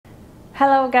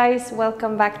Hello guys,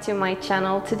 welcome back to my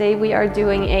channel. Today we are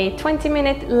doing a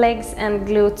 20-minute legs and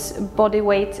glutes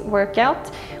bodyweight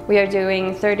workout. We are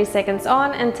doing 30 seconds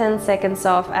on and 10 seconds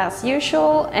off as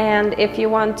usual, and if you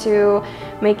want to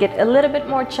make it a little bit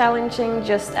more challenging,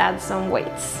 just add some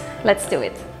weights. Let's do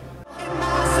it.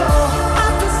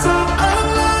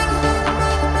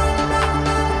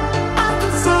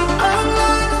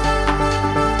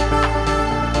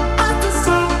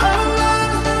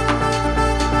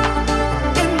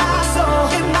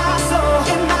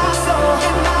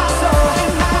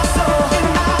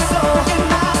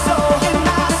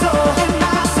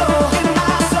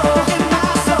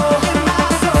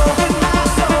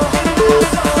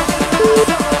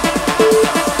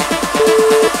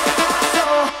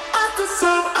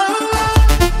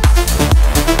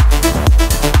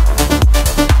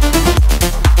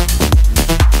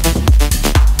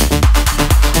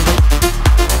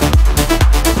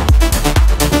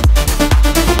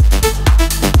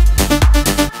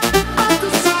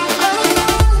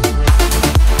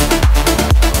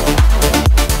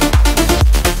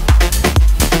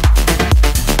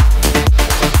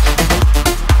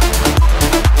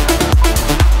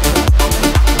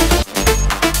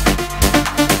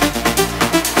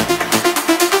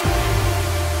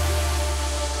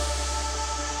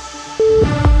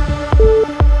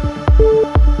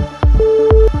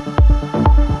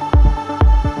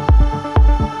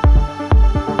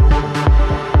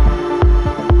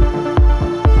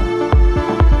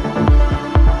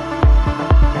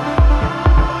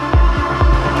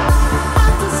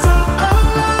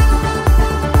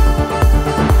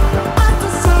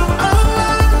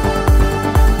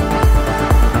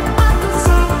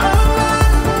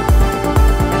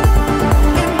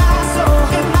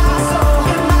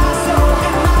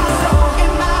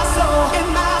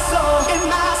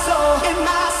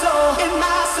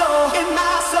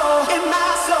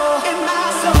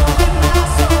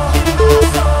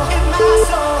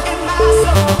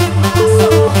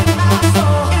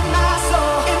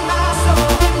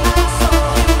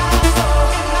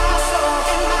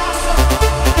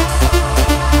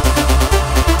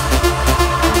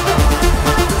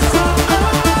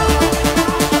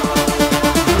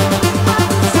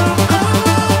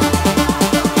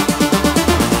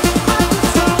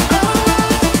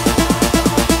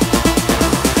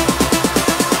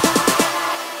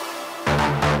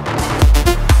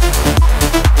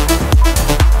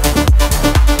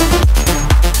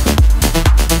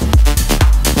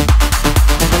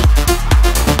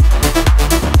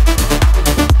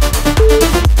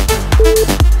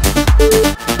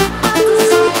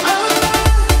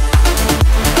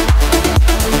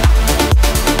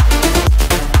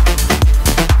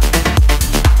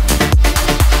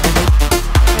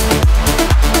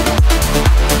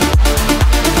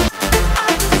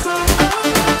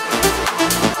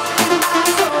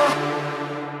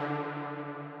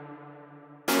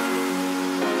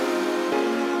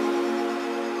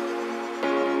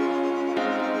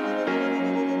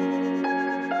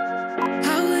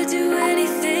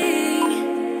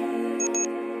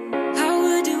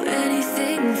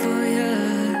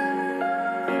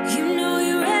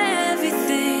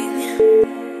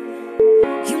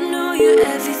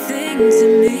 To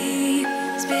me,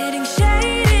 spitting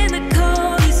shade in the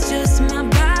cold, it's just my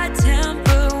bad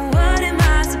temper. What am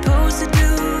I supposed to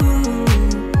do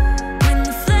when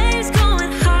the flame's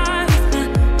going high with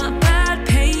my bad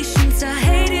patience? I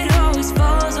hate it always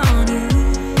falls on you.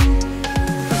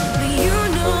 But you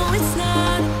know it's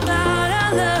not about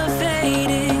our love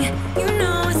fading. You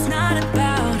know it's not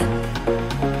about,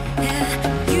 yeah.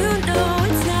 You know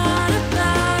it's not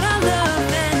about our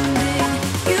love ending.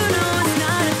 You know it's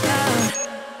not about.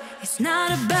 It's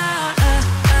not about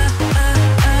us.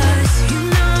 You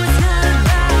know it's not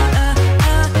about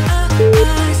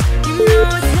us. You know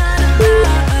it's not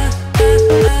about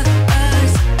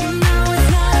us. You know it's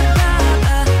not about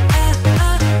us.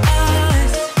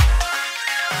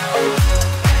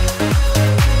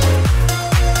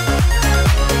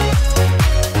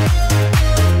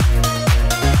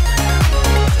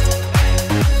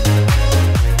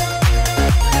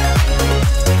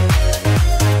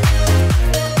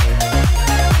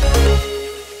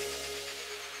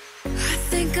 I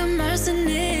think I'm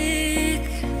arsenic,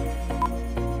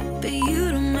 but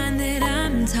you don't mind that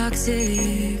I'm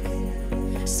toxic.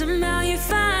 Somehow you're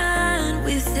fine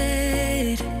with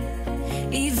it,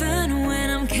 even when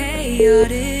I'm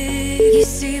chaotic. You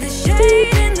see the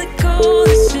shade in the cold,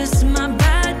 it's just my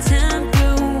bad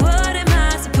temper. What am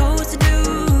I supposed to do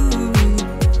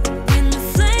when the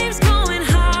flame's going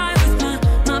high with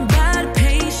my bad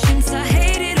patience? I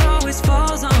hate it always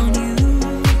falls on you.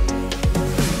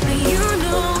 But you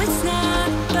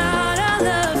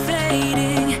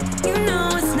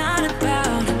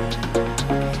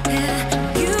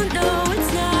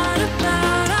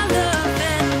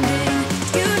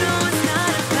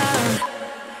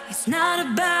It's not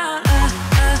about us.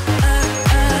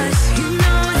 You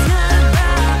know it's not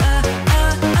about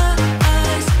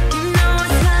us. You know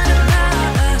it's not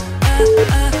about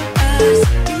us.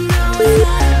 You know it's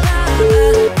not about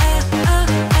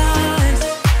us.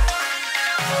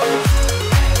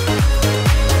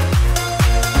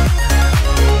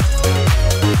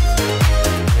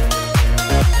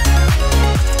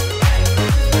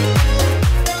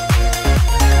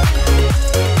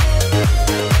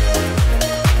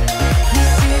 You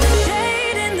see the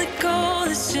shade in the cold,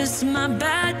 it's just my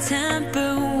bad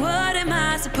temper. What am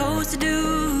I supposed to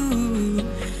do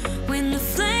when the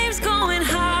flame's going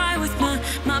high with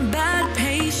my bad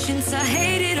patience? I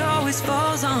hate it always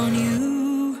falls on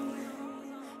you.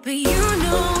 But you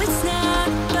know it's not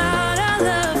about our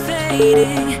love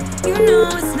fading. You know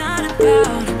it's not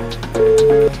about,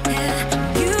 yeah.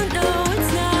 You know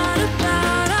it's not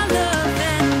about our love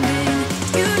ending.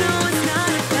 You know it's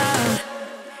not about,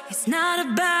 it's not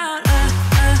about us.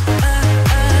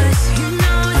 You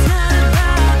know it's not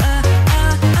about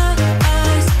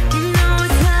us. You know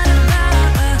it's not about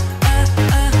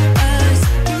us.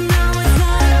 You know it's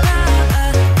not about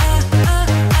us.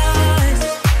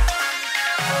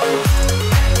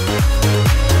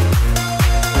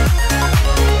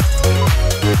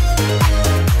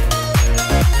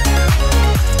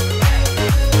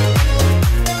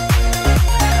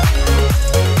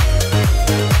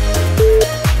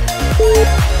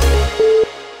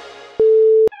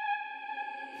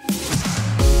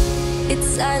 It's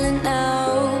silent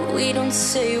now, we don't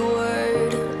say a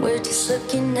word. We're just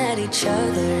looking at each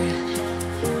other.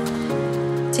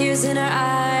 Tears in our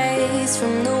eyes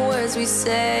from the words we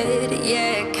said.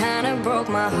 Yeah, it kinda broke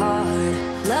my heart.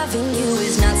 Loving you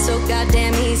is not so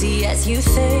goddamn easy as you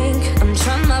think. I'm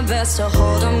trying my best to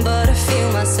hold on, but I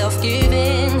feel myself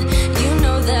giving. You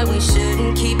know that we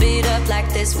shouldn't keep it up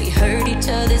like this. We hurt each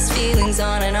other's feelings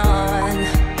on and on.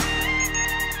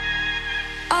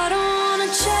 I don't wanna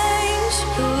change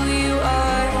who you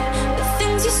are. The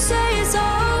things you say is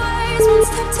always one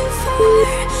step too far.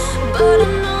 But I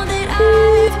know that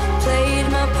I've played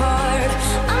my part.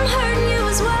 I'm hurting you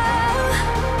as well.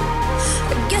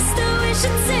 I guess that we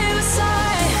should say we're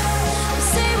sorry.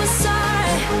 Say we're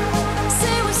sorry.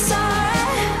 Say we're sorry.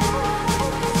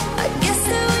 I guess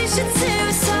that we should say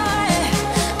we're sorry.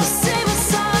 Say we're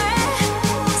sorry.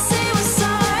 Say we're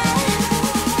sorry.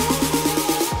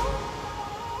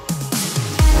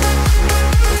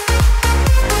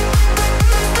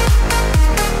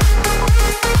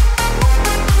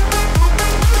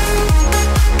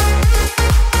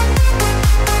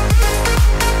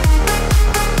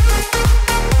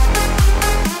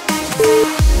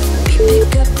 We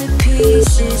pick up the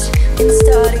pieces and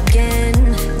start again.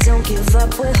 Don't give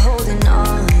up, we're holding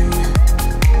on.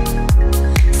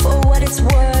 For what it's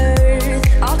worth,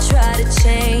 I'll try to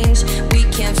change. We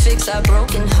can't fix our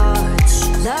broken hearts.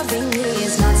 Loving me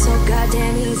is not so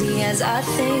goddamn easy as I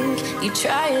think. You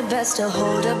try your best to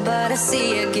hold up, but I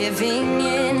see you giving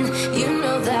in. You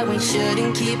know that we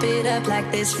shouldn't keep it up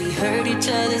like this. We hurt each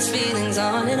other's feelings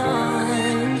on and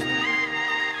on.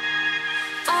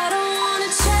 I don't wanna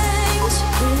change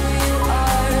who you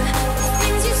are. The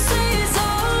things you say is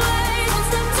always one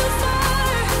step too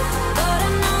far. But I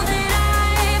know that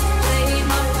I've played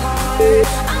my part.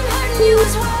 I'm hurting you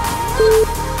as well.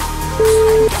 I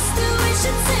guess that we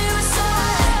should say we're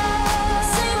sorry.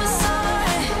 Say we're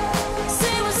sorry.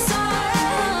 Say we're sorry.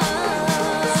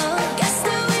 I guess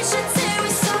that we should say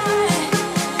we're sorry.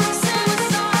 Say we're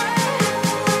sorry.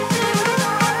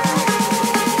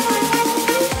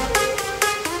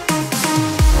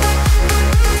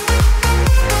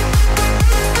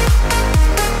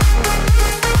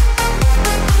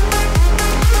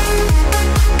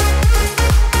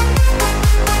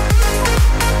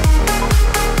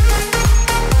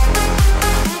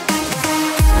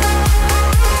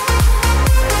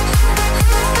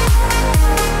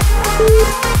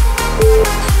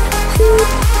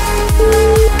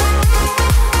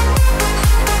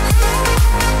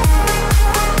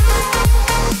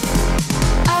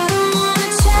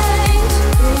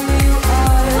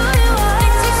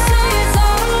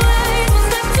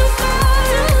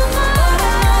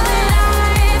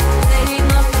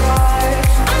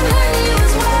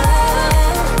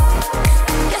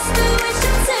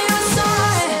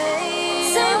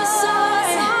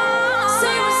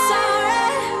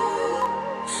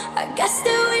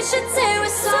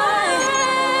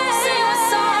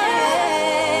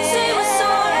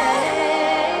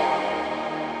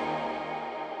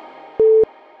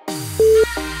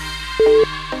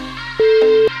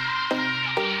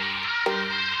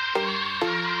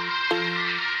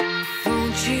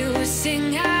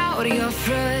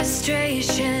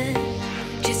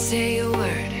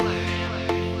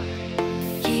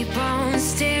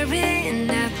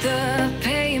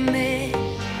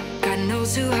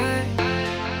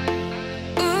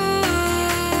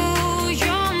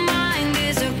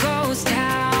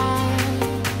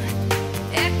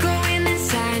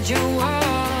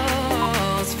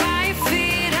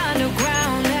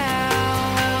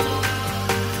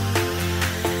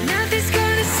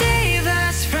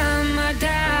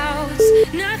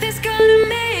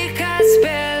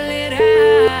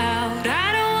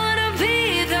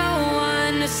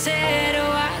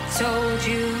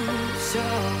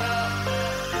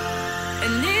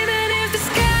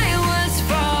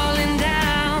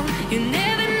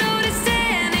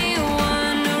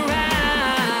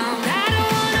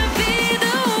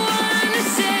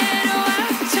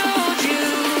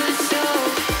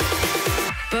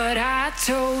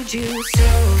 told you so.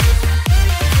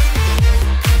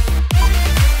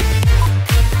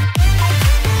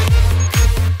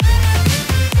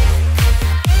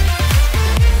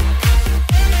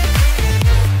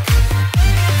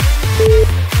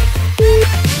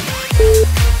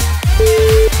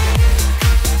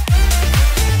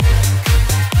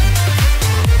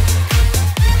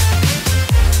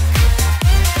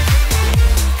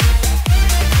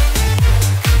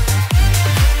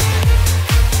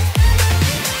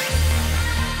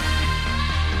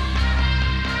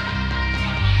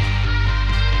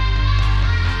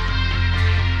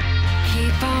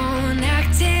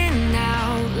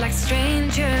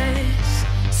 Strangers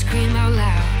scream out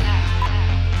loud.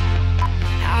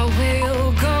 I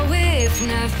will go if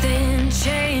nothing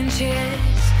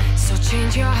changes. So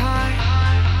change your heart.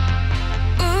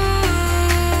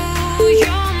 Ooh,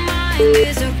 your mind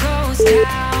is a ghost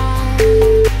town,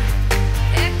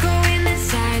 echoing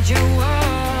inside your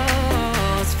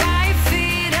walls. 5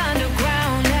 feet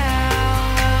underground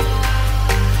now.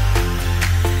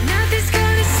 Nothing's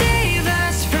gonna save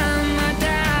us from our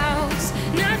doubts.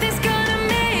 Nothing's gonna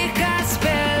make us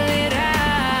spell it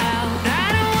out. I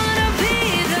don't wanna be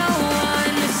the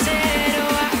one who said,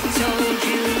 oh, I told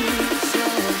you so.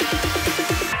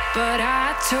 But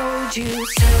I told you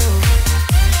so.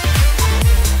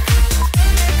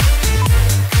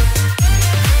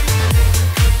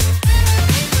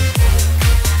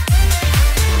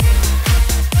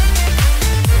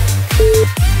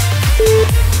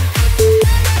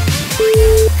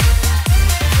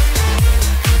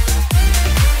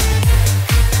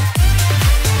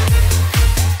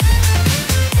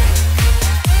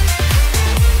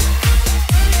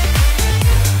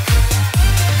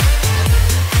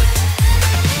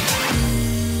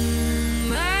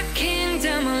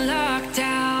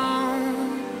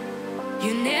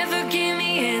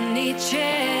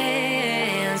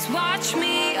 Watch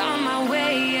me on my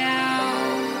way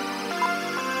out.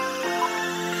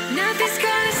 Nothing's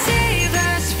gonna save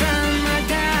us from our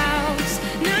doubts.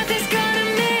 Nothing's gonna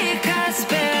make us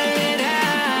spell it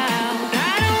out.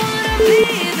 I don't wanna be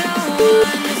the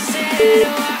one that said,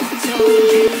 oh, I told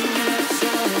you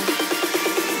so.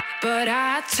 But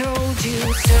I told you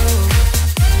so.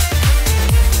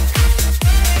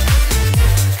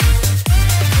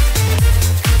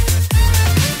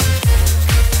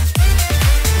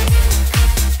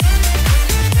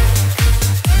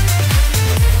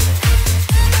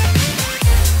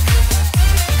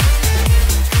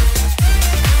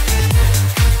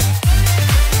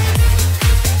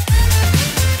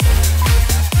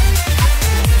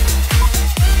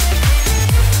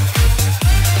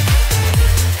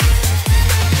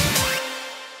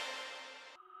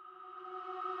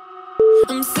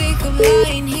 I'm sick of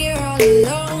lying here all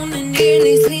alone and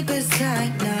nearly sleepless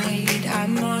at night.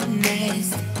 I'm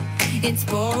honest, it's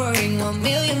boring.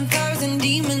 1,000,000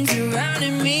 demons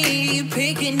surrounding me,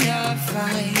 picking a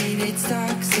fight. It's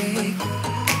toxic.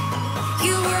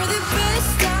 You were the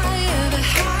best I ever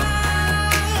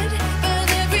had, but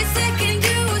every second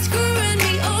you were screwing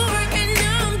me over, and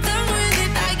now I'm done with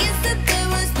it. I guess that there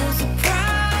was no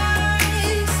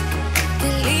surprise.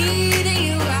 Deleting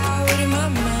you out of my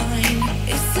mind.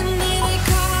 Isn't it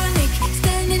iconic?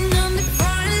 Standing on the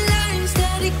front line,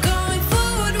 steady going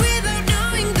forward without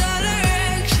knowing the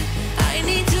direction. I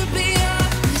need to be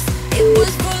honest, it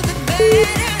was for the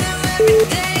better. Now every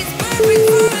day's perfect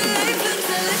for a lifelong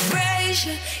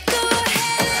celebration. Go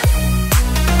ahead.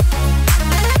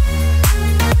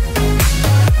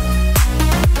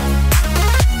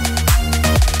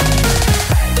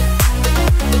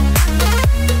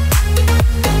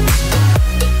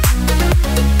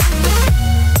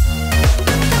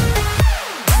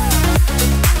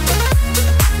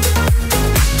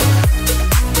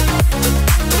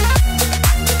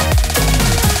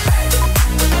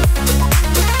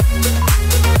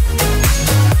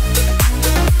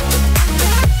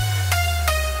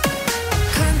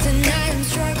 Constant night, I'm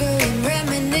struggling,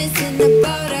 reminiscing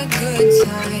about our good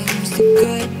times, the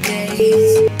good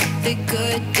days, the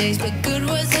good days. But good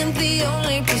wasn't the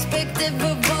only perspective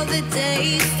of all the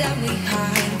days that we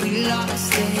had. We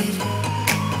lost it.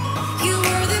 You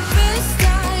were the best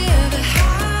I ever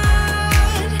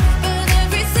had, but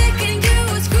every second you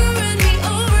were screwing me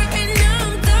over, and now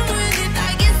I'm done with it.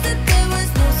 I guess that there was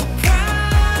no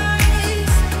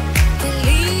surprise.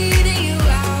 Deleting you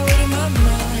out of my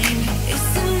mind.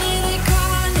 Isn't it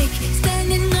iconic?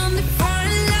 Standing on the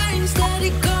front line,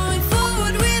 steady going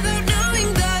forward without knowing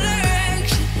the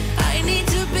direction. I need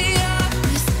to be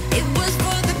honest, it was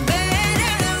for the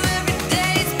better. Now every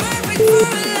day's perfect for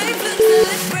a lifelong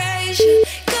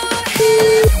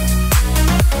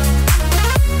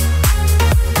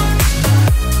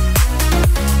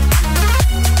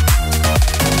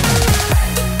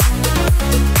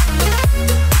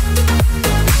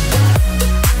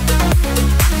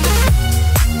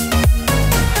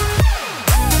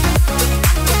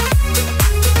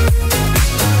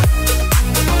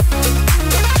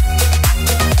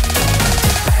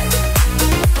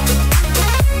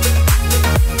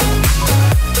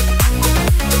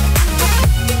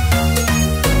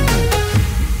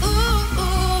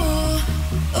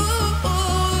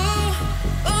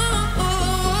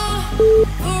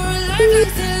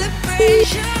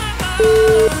vibration.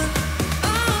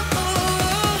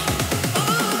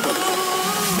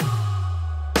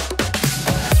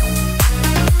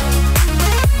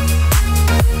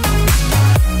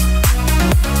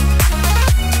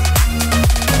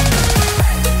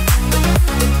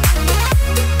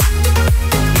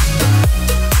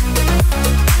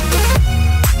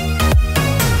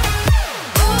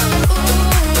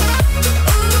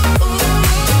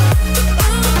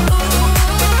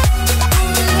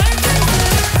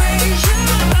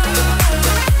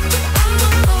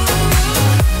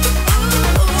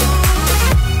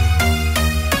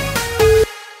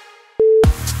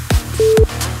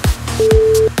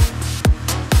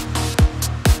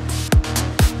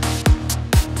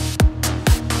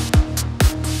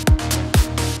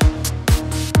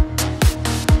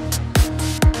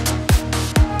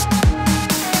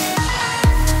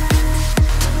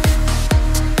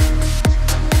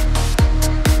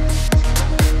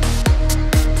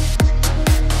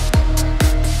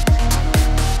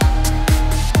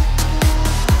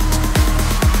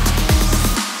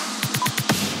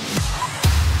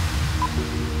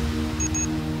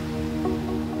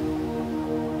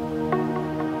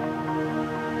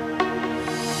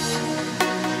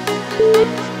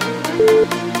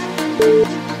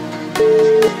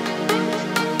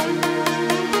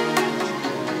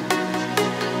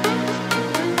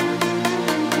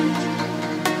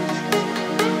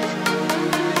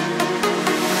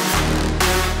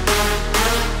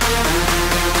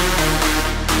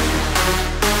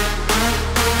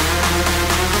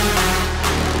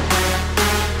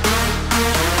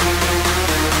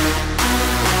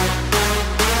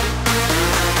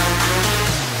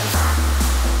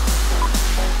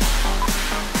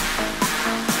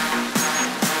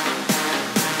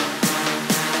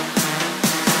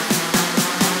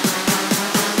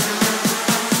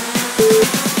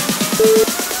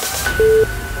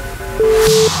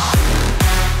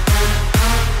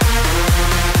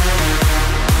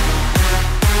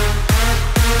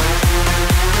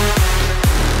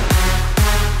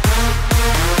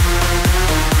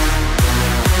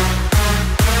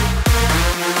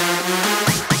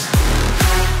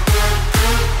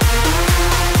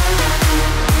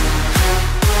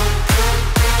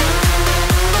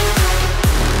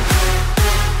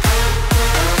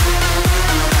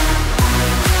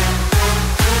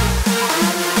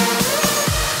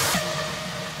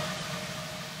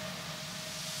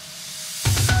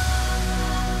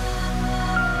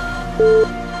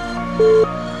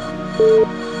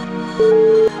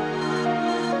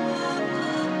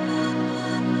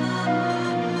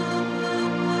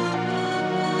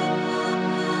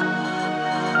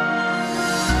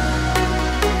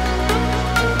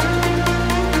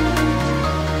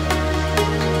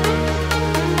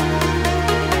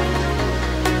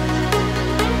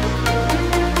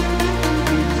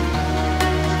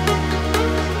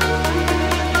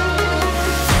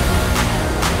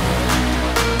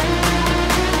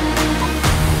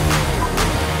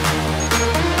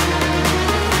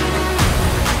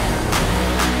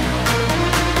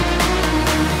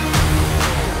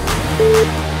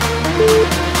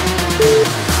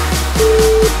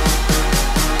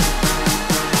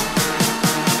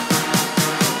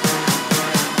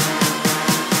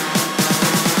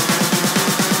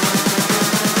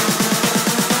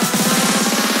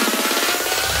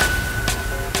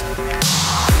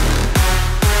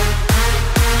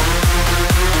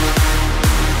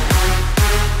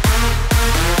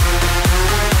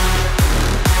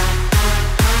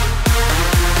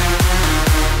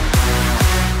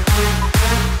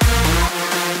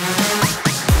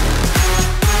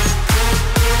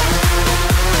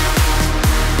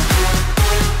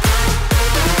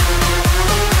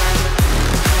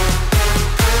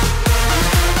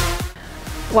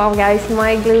 Wow guys,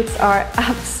 my glutes are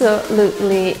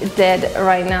absolutely dead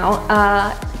right now.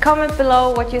 Comment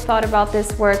below what you thought about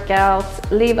this workout,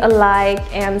 leave a like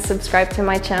and subscribe to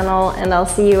my channel, and I'll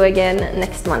see you again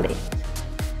next Monday.